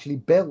sets you've actually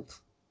built.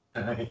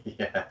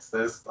 Yes,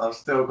 I've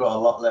still got a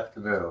lot left to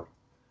build.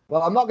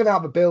 Well, I'm not going to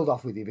have a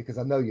build-off with you because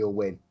I know you'll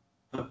win.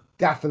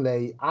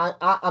 Definitely.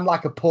 I'm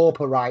like a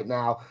pauper right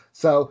now.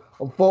 So,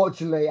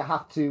 unfortunately, I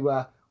have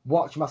to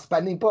watch my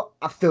spending. But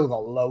I've still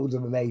got loads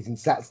of amazing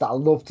sets that I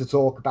love to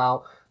talk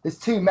about. There's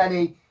too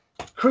many.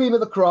 Cream of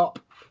the crop.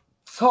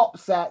 Top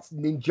sets,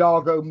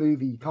 Ninjago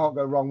movie. You can't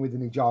go wrong with the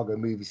Ninjago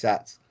movie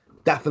sets.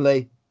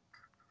 Definitely.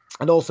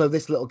 And also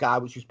this little guy,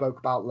 which we spoke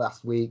about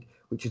last week,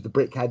 which is the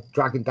Brickhead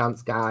Dragon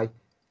Dance guy,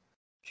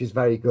 which is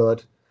very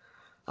good.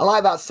 I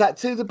like that set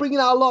too. They're bringing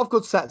out a lot of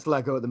good sets,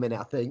 Lego, at the minute,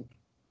 I think.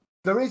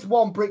 There is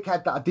one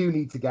Brickhead that I do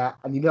need to get,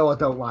 and you know I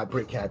don't like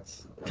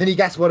Brickheads. Can you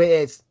guess what it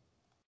is?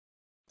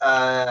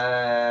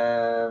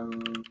 No.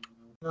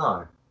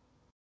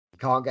 You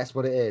can't guess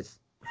what it is.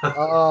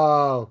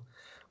 Oh.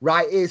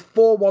 Right, it is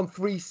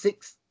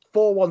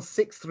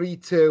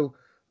 41632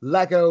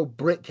 Lego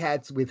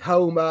Brickheads with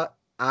Homer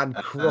and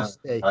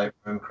Krusty. Homer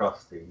and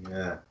Krusty,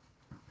 yeah.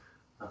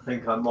 I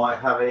think I might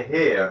have it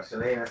here,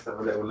 actually. Let's have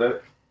a little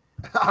look.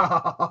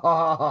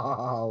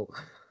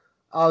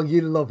 Oh,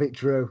 you love it,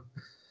 Drew.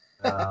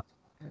 I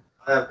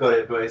have got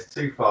it, but it's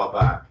too far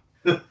back.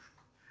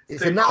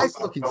 It's a nice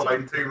looking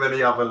set. Too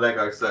many other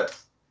Lego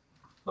sets.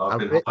 I've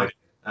been hiding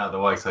out of the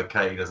way so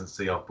Katie doesn't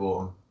see I've bought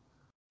them.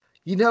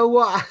 You know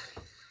what?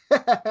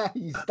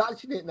 You're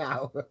stashing it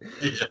now.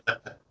 Yeah.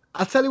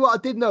 I'll tell you what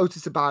I did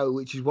notice about it,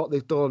 which is what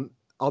they've done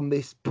on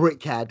this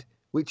brickhead,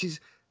 which is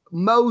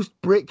most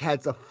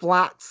brickheads are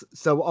flat.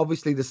 So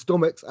obviously the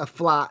stomachs are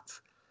flat,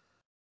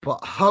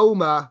 but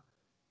Homer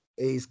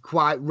is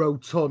quite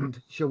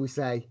rotund, shall we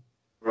say.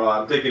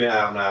 Right, I'm digging it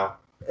out now.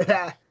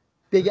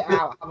 Dig it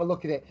out, have a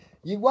look at it.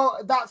 You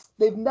won't,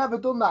 they've never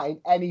done that in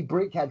any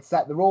brickhead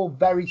set. They're all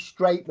very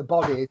straight, the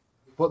bodies.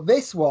 But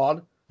this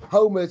one,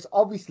 Homer's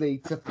obviously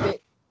to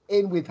fit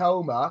in with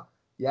Homer.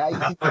 Yeah, you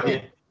can see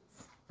it.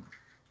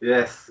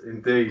 Yes,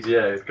 indeed.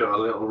 Yeah, it's got a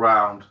little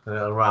round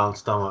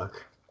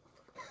stomach.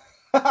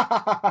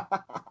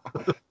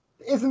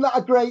 Isn't that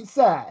a great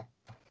set?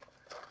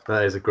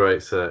 That is a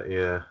great set.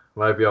 Yeah,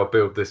 maybe I'll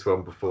build this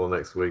one before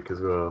next week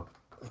as well.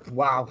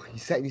 Wow, you're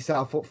setting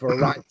yourself up for a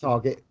right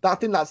target. I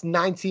think that's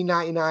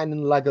 $19.99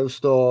 in the Lego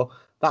store.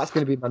 That's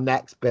going to be my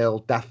next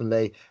build,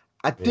 definitely.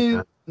 I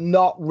do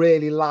not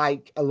really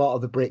like a lot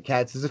of the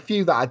brickheads. There's a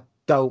few that I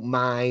don't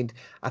mind.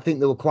 I think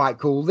they were quite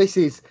cool.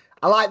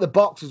 I like the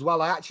box as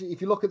well.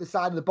 If you look at the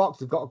side of the box,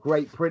 they've got a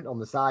great print on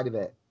the side of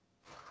it.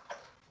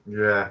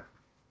 Yeah.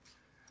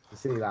 You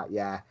see that?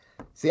 Yeah.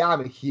 See, I'm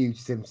a huge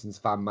Simpsons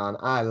fan, man.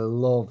 I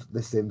love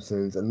The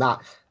Simpsons, and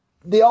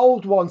the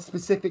old one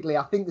specifically,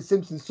 I think The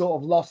Simpsons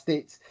sort of lost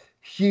its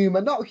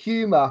humour. Not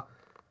humour,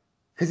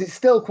 because it's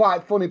still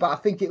quite funny, but I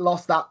think it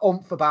lost that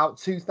oomph about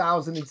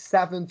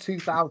 2007,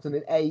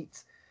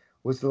 2008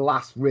 was the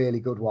last really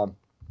good one.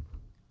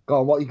 Go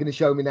on, what are you going to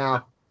show me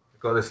now?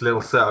 I've got this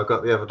little set I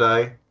got the other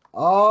day.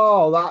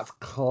 Oh, that's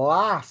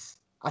class.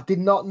 I did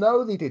not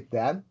know they did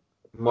them.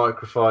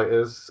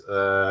 Microfighters,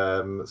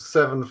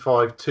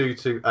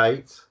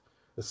 75228,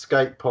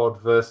 Escape Pod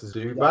versus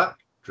Dewback.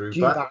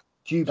 Dewback.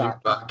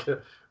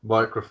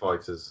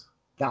 Microfighters.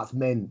 That's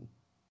mint.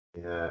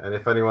 Yeah, and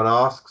if anyone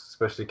asks,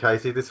 especially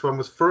Katie, this one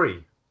was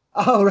free.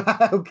 Oh,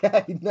 right,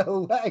 okay,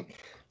 no way.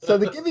 So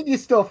they're giving you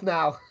stuff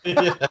now.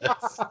 Yes.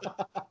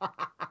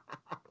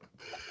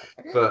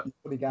 But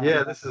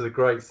yeah, this is a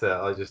great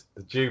set.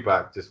 The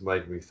Dewback just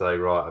made me say,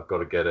 right, I've got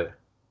to get it.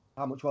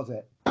 How much was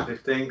it?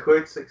 15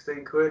 quid,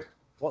 16 quid.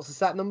 What's the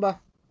set number?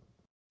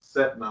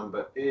 Set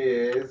number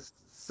is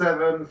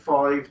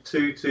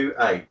 75228.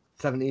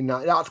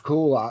 1790. That's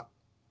cool. I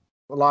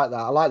like that.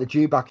 I like the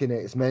Dewback in it.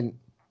 It's mint.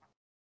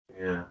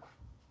 Yeah.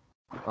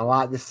 I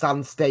like the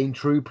Sandstein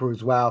Trooper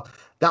as well.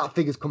 That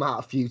figure's come out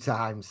a few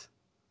times.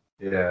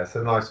 Yeah, it's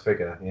a nice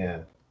figure. Yeah.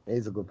 It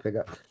is a good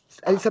figure.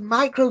 And it's a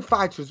micro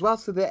fighter as well.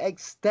 So they're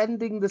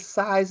extending the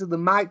size of the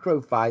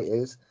micro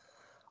fighters,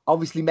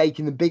 obviously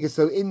making them bigger.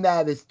 So in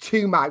there's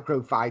 2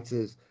 micro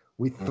fighters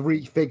with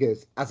 3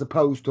 figures as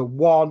opposed to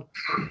one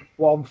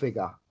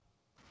figure.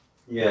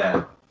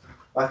 Yeah.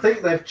 I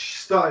think they've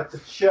started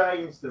to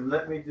change them.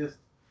 Let me just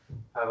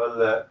have a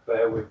look.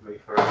 Bear with me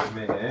for a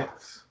minute.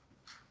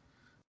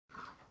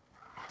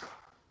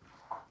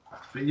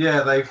 But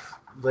yeah,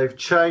 they've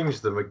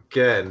changed them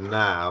again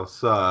now.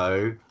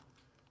 So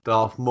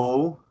Darth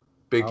Maul,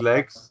 big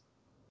legs.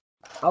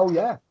 Oh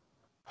yeah.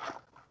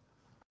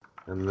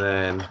 And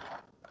then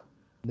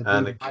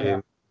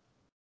Anakin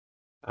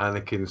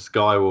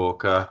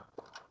Skywalker,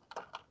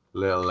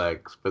 little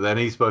legs. But then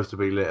he's supposed to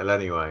be little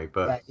anyway.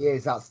 But yeah, he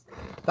is. That's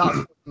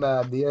from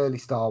the early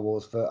Star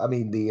Wars.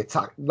 The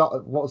Attack.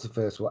 What was the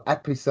first one?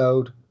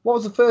 Episode. What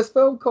was the first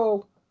film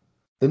called?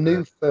 The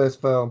newer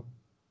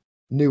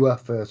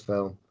first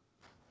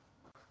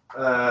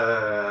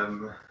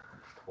film.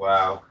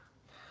 Wow.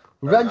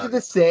 Revenge of the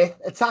Sith,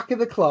 Attack of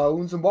the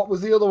Clones, and what was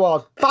the other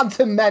one?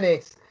 Phantom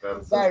Menace.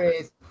 There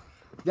it is.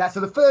 Yeah, so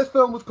the first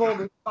film was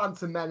called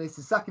Phantom Menace,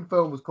 the second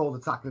film was called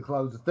Attack of the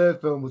Clones, the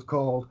third film was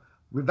called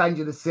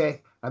Revenge of the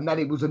Sith, and then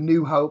it was A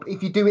New Hope.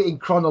 If you do it in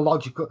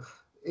chronological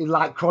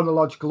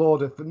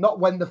order, not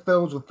when the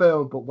films were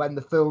filmed, but when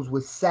the films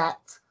were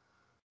set,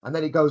 and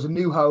then it goes A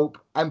New Hope,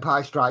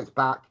 Empire Strikes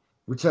Back,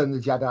 Return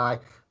of the Jedi.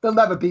 They'll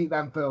never beat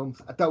them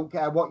films. I don't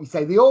care what you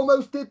say. They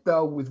almost did,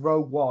 though, with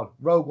Rogue One.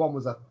 Rogue One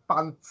was a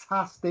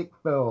fantastic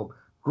film.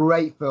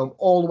 Great film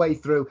all the way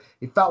through.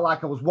 It felt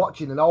like I was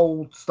watching an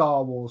old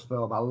Star Wars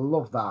film. I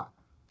love that.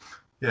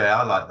 Yeah,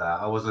 I like that.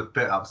 I was a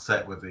bit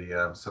upset with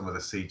the some of the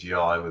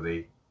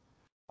CGI.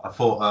 I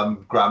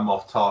thought Grand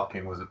Moff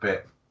Tarkin was a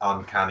bit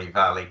uncanny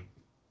valley.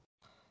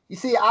 You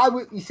see, I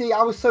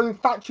was so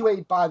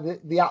infatuated by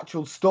the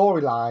actual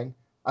storyline.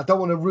 I don't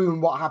want to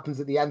ruin what happens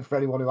at the end for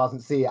anyone who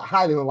hasn't seen it.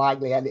 Highly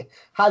unlikely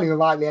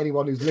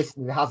anyone who's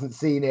listening hasn't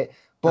seen it.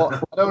 But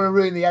I don't want to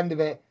ruin the end of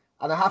it.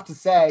 And I have to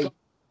say,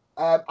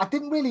 I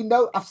didn't really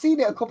know. I've seen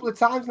it a couple of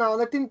times now,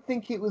 and I didn't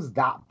think it was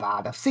that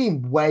bad. I've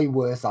seen way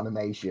worse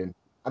animation.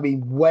 I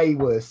mean, way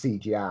worse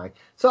CGI.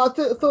 So I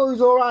thought it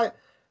was all right.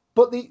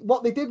 But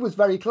what they did was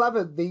very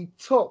clever.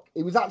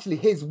 It was actually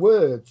his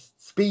words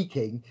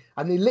speaking,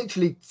 and they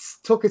literally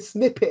took a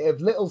snippet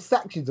of little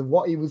sections of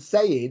what he was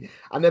saying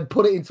and then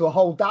put it into a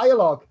whole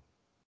dialogue.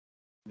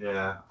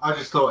 Yeah, I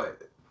just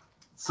thought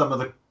some of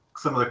the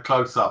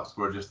close-ups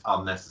were just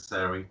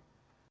unnecessary.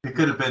 He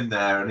could have been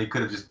there, and he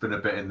could have just been a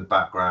bit in the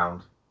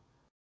background.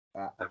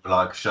 They were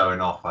like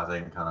showing off, I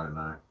think. I don't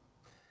know.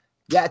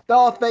 Yeah,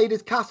 Darth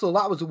Vader's castle.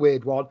 That was a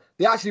weird one.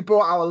 They actually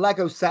brought out a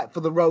Lego set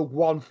for the Rogue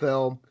One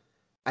film,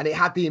 and it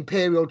had the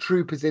Imperial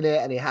troopers in it,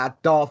 and it had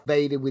Darth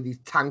Vader with his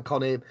tank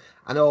on him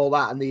and all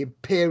that, and the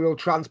Imperial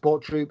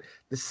transport troop.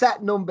 The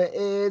set number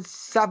is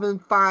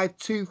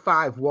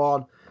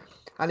 75251,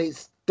 and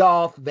it's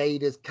Darth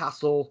Vader's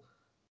castle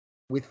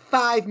with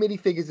 5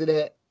 minifigures in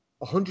it,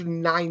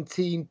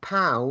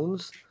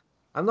 £119.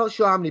 I'm not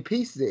sure how many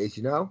pieces it is,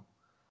 you know.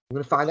 I'm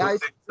going to find out.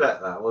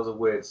 That was a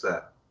weird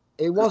set.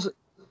 It wasn't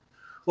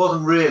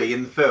really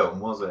in the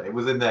film, was it? It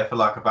was in there for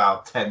like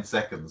about 10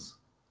 seconds.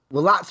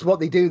 Well, that's what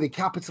they do. They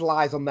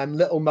capitalize on them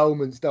little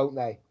moments, don't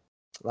they?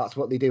 That's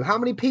what they do. How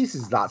many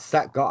pieces has that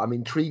set got? I'm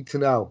intrigued to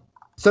know.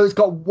 So it's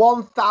got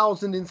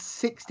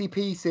 1,060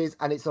 pieces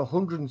and it's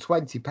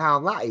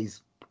 £120. That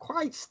is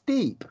quite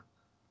steep.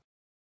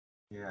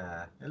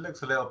 Yeah, it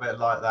looks a little bit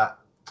like that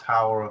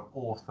Tower of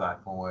Orthanc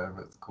or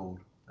whatever it's called.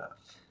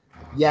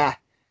 Yeah.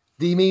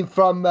 Do you mean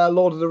from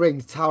Lord of the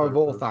Rings, Tower of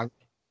Orthanc?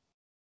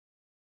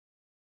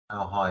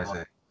 How high is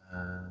it?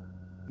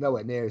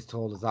 Nowhere near as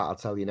tall as that, I'll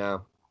tell you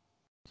now.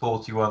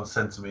 41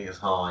 centimetres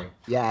high.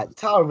 Yeah,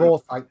 Tower of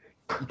Orthanc,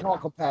 you can't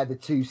compare the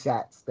two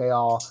sets. They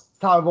are...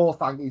 Tower of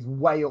Orthanc is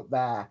way up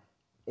there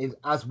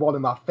as one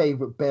of my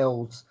favourite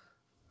builds.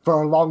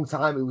 For a long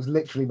time, it was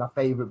literally my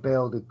favourite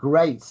build. A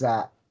great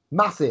set.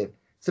 Massive.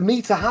 It's a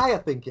metre high, I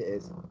think it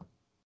is.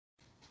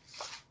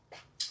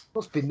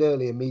 Must be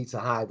nearly a metre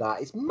high,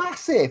 that. It's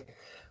massive.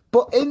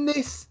 But in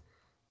this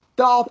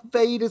Darth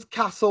Vader's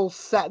Castle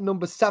set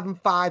number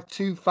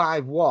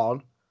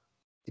 75251,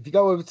 if you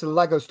go over to the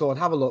Lego store and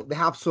have a look, they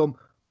have some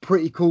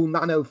pretty cool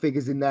nano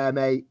figures in there,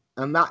 mate.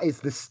 And that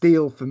is the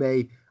steal for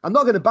me. I'm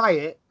not going to buy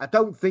it. I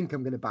don't think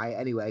I'm going to buy it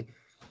anyway.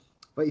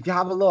 But if you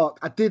have a look,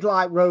 I did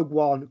like Rogue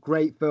One,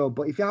 great film.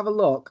 But if you have a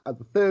look at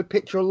the third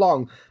picture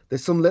along,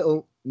 there's some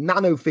little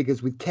nano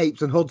figures with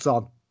capes and hoods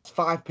on.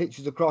 5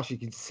 pictures across, you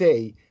can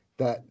see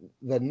that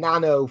the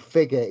nano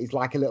figure is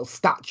like a little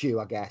statue,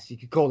 I guess. You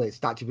could call it a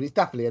statue, but it's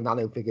definitely a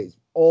nano figure. It's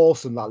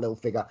awesome, that little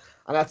figure.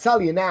 And I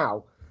tell you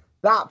now,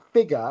 that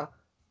figure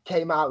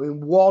came out in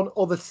one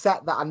other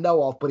set that I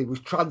know of, but it was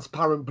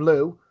transparent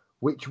blue,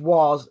 which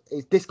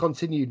is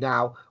discontinued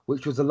now,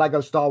 which was a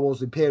Lego Star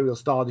Wars Imperial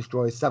Star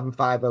Destroyer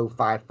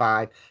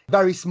 75055.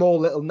 Very small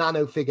little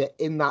nano figure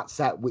in that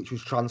set, which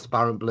was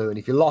transparent blue. And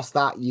if you lost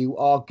that, you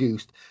are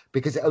goosed,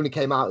 because it only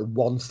came out in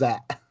one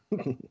set.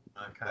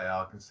 Okay,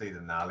 I can see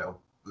them now,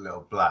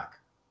 little black.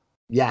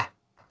 Yeah.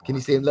 Can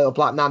you see them little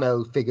black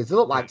nano figures? They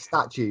look like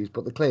statues,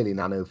 but they're clearly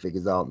nano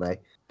figures, aren't they?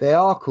 They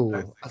are cool.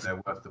 I don't think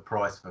they're worth the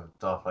price for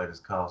Darth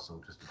Vader's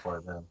castle, just to buy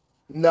them.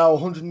 No,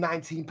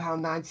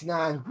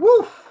 £119.99.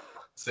 Woo!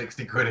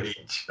 60 quid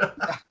each.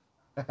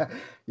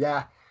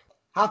 Yeah.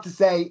 Have to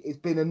say, it's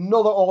been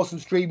another awesome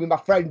stream with my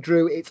friend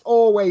Drew. It's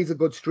always a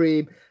good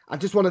stream. I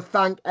just want to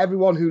thank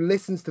everyone who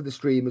listens to the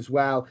stream as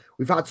well.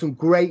 We've had some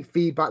great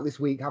feedback this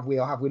week, have we,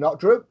 or have we not,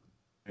 Drew?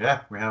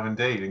 Yeah, we have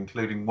indeed,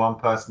 including one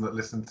person that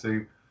listened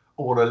to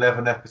all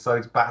 11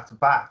 episodes back to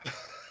back.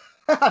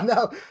 I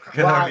know. I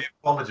can only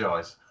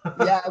apologise.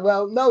 Yeah,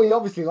 well, no, he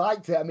obviously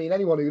liked it. I mean,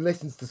 anyone who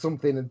listens to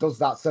something and does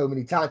that so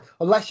many times,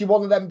 unless you're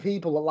one of them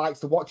people that likes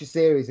to watch a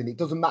series and it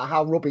doesn't matter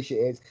how rubbish it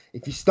is,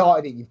 if you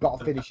started it, you've got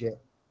to finish it.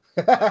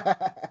 Do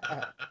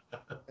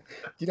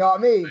you know what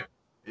I mean?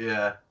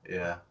 Yeah.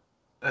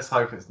 Let's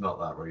hope it's not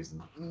that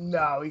reason.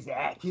 No, he's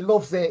heck. He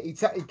loves it. He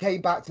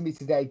came back to me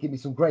today, give me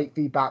some great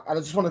feedback. And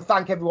I just want to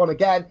thank everyone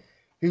again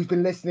who's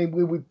been listening.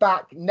 We'll be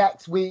back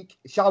next week.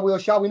 Shall we or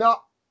shall we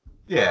not?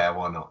 Yeah,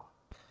 why not?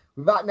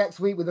 We're back next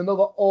week with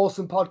another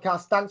awesome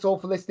podcast. Thanks all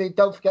for listening.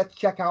 Don't forget to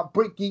check out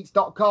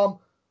brickgeeks.com.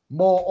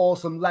 More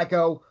awesome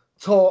Lego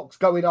talks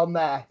going on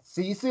there.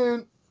 See you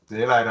soon. See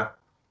you later.